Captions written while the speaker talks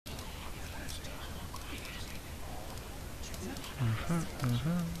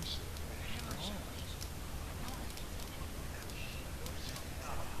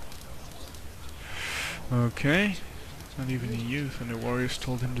Okay. Not even a youth, and the warriors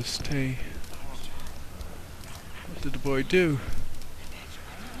told him to stay. What did the boy do?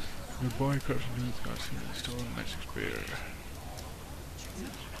 The boy crept into his costume and stole a magic spear.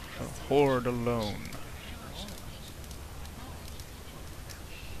 A horde alone.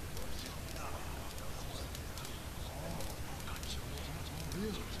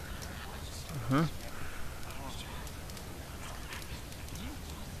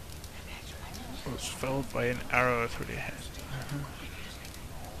 Was felled by an arrow through the head.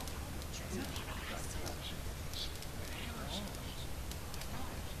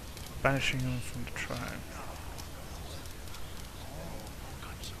 Banishing him from the tribe.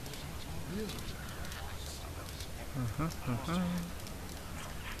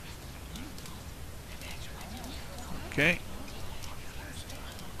 Okay.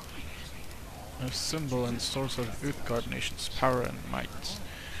 A symbol and source of Utgard nation's power and might.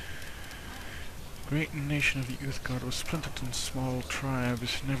 Great nation of the Utgard was splintered in small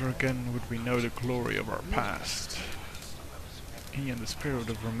tribes. Never again would we know the glory of our past. He and the spirit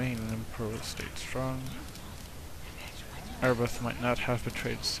of remain an emperor stayed strong. Erebeth might not have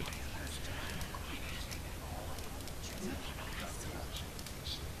betrayed the city.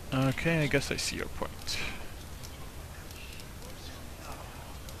 Okay, I guess I see your point.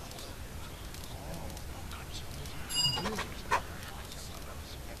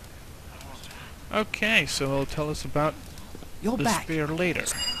 Okay, so it'll tell us about the spear later.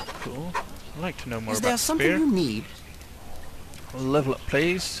 Cool. I'd like to know more about the spear. Is there something you need? Level up,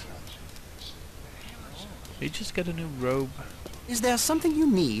 please. Did you just get a new robe? Is there something you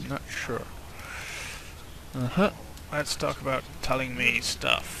need? Not sure. Let's talk about telling me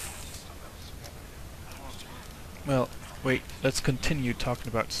stuff. Well, wait, let's continue talking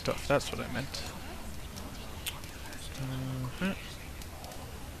about stuff. That's what I meant.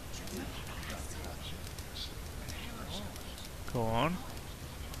 Go on.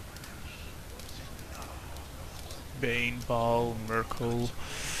 Bane, Ball, Merkel.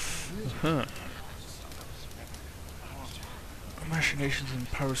 Machinations and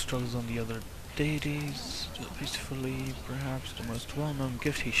power struggles on the other deities. Peacefully, perhaps the most well-known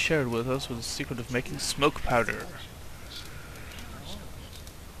gift he shared with us was the secret of making smoke powder.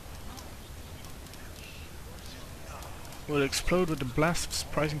 Will explode with a blast of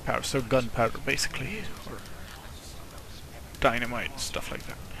surprising power, so gunpowder basically, or dynamite, stuff like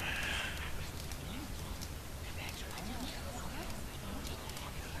that.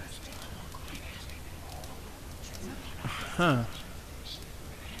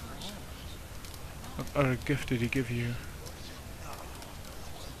 What other gift did he give you?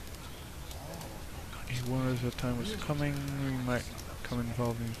 He warned us that time was coming. We might come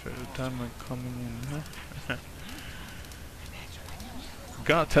involved in the time might coming in.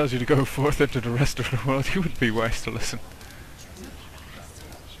 God tells you to go forth into the rest of the world. You would be wise to listen.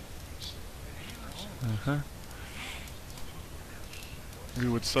 We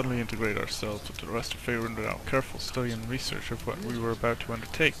would suddenly integrate ourselves with the rest of Faerun without careful study and research of what we were about to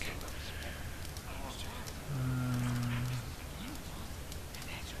undertake.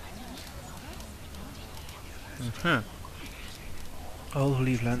 All who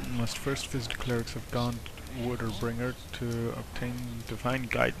leave Lantern must first visit the clerics of Gaunt Waterbringer to obtain divine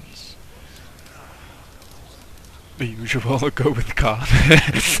guidance. The usual, go with God.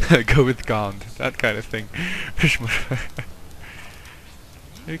 Go with God, that kind of thing.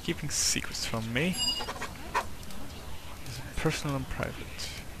 You're keeping secrets from me. It's personal and private.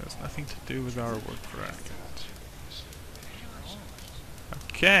 It has nothing to do with our work for Arcade.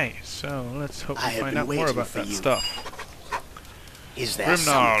 Okay, so let's hope we find out more about that stuff. Is there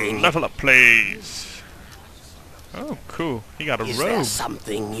something? Level up, please. Oh, cool. He got a robe. Is there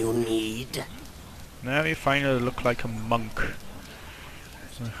something you need? Now you finally look like a monk.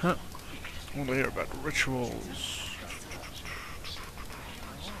 I want to hear about rituals.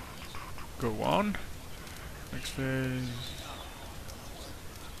 Go on. Next phase.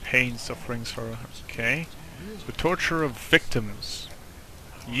 Pain, suffering, sorrow. Okay. The torture of victims.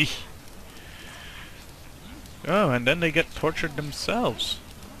 Yee. Oh, and then they get tortured themselves.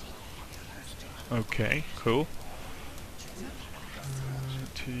 Okay, cool.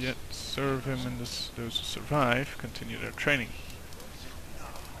 To yet serve him and those who survive continue their training.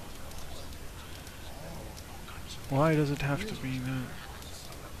 Why does it have to be that?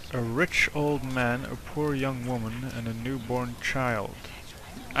 A rich old man, a poor young woman, and a newborn child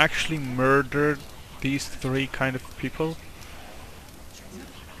actually murdered these three kind of people?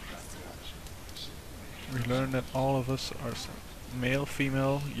 We learn that all of us are Male,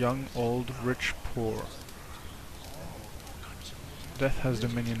 female, young, old, rich, poor. Death has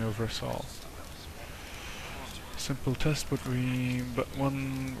dominion over us all. Simple test, but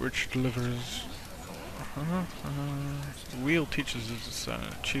one which delivers. The wheel teaches us,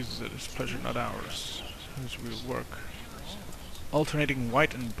 chooses it as pleasure, not ours. Whose wheel work? Alternating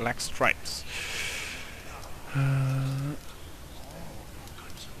white and black stripes.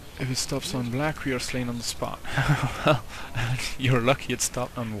 If it stops on black, we are slain on the spot. Well, you're lucky it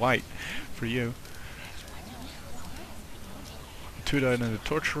stopped on white for you. Two died in the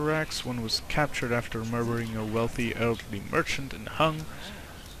torture racks. One was captured after murdering a wealthy elderly merchant and hung.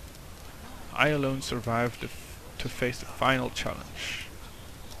 I alone survived to face the final challenge.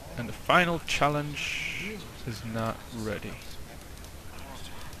 And the final challenge is not ready.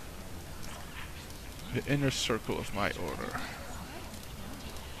 The inner circle of my order.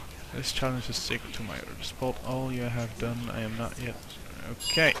 This challenge is sacred to my order. Despite all you have done, I am not yet...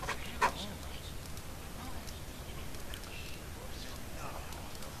 Okay.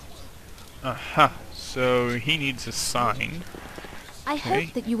 Aha. So he needs a sign. I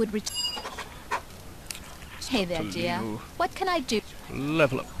hope that you would Hey there, dear. Lino. What can I do?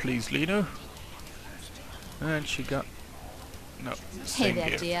 Level up, please, Lino. And she got... No. Hey Same there,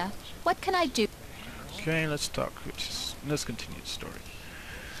 here. dear. What can I do? Okay, let's talk. Let's continue the story.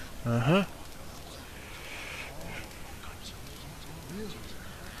 Uh-huh.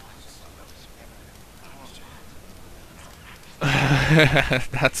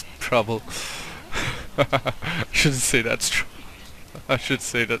 That's trouble. I shouldn't say that's trouble. I should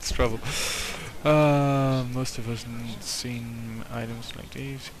say that's trouble. Most of us seen items like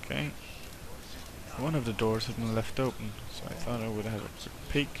these. Okay. One of the doors had been left open, so I thought I would have a quick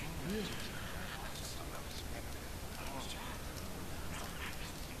peek.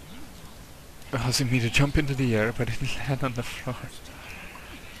 Causing me to jump into the air, but it land on the floor.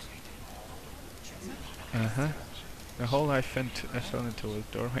 Uh-huh. The hole I fell into was a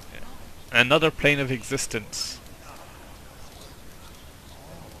doorway. Another plane of existence.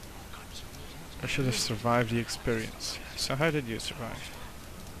 I should have survived the experience. So how did you survive?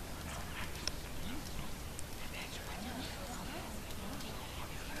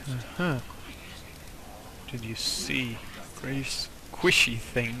 Uh-huh. Did you see very squishy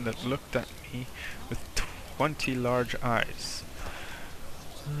thing that looked at me with 20 large eyes?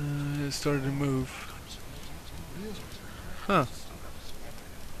 It started to move. Huh.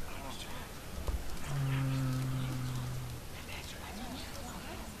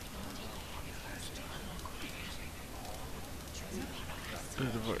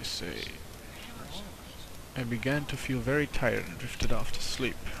 What did the voice say? I began to feel very tired and drifted off to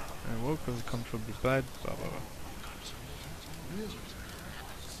sleep. I woke with a comfortable bed, blah blah blah.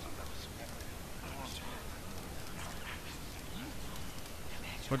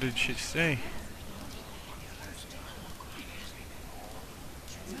 What did she say?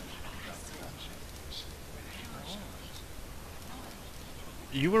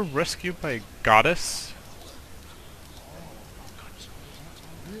 You were rescued by a goddess?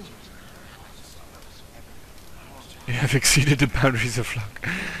 You have exceeded the boundaries of luck.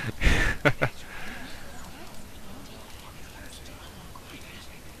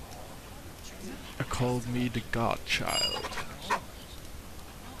 Called me the godchild.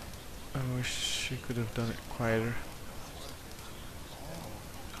 I wish she could have done it quieter.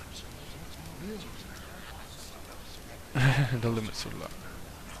 The limits of luck.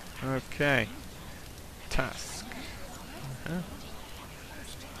 Okay. Task.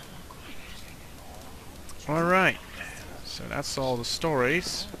 Alright. So that's all the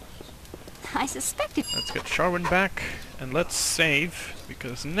stories. I suspected. Let's get Sharwin back and let's save,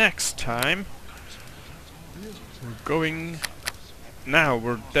 because next time we're going... Now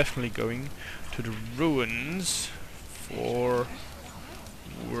we're definitely going to the ruins for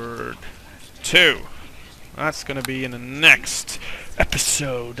Word 2. That's gonna be in the next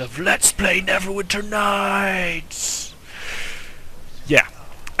episode of Let's Play Neverwinter Nights! Yeah.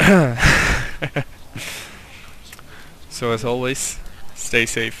 So as always, stay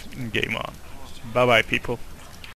safe and game on. Bye bye, people.